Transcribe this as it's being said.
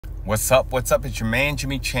What's up? What's up? It's your man,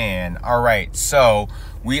 Jimmy Chan. All right, so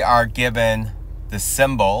we are given the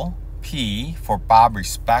symbol P for Bob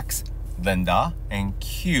respects Linda and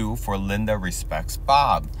Q for Linda respects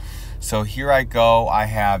Bob. So here I go. I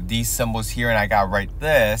have these symbols here and I got to write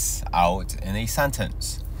this out in a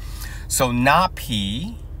sentence. So not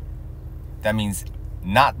P, that means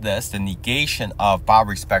not this, the negation of Bob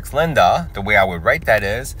respects Linda. The way I would write that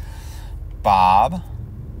is Bob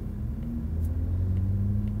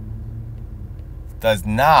does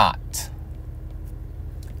not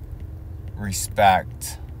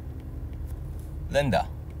respect Linda.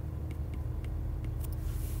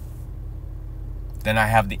 Then I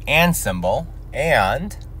have the and symbol,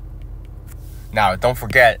 and. Now, don't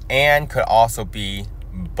forget, and could also be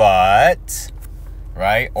but,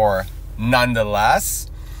 right? Or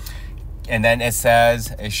nonetheless. And then it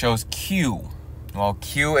says, it shows Q. Well,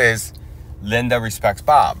 Q is Linda respects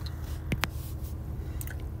Bob.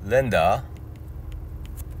 Linda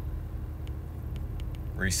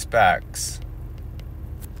respects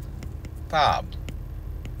Bob.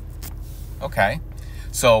 Okay,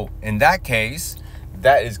 so in that case,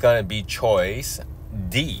 that is going to be choice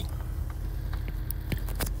D.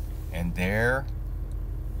 And there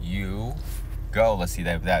you go. Let's see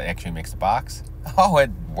that actually makes the box. Oh,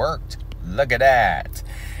 it worked. Look at that.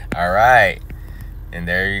 All right, and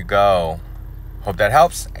there you go. Hope that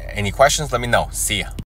helps. Any questions? Let me know. See ya.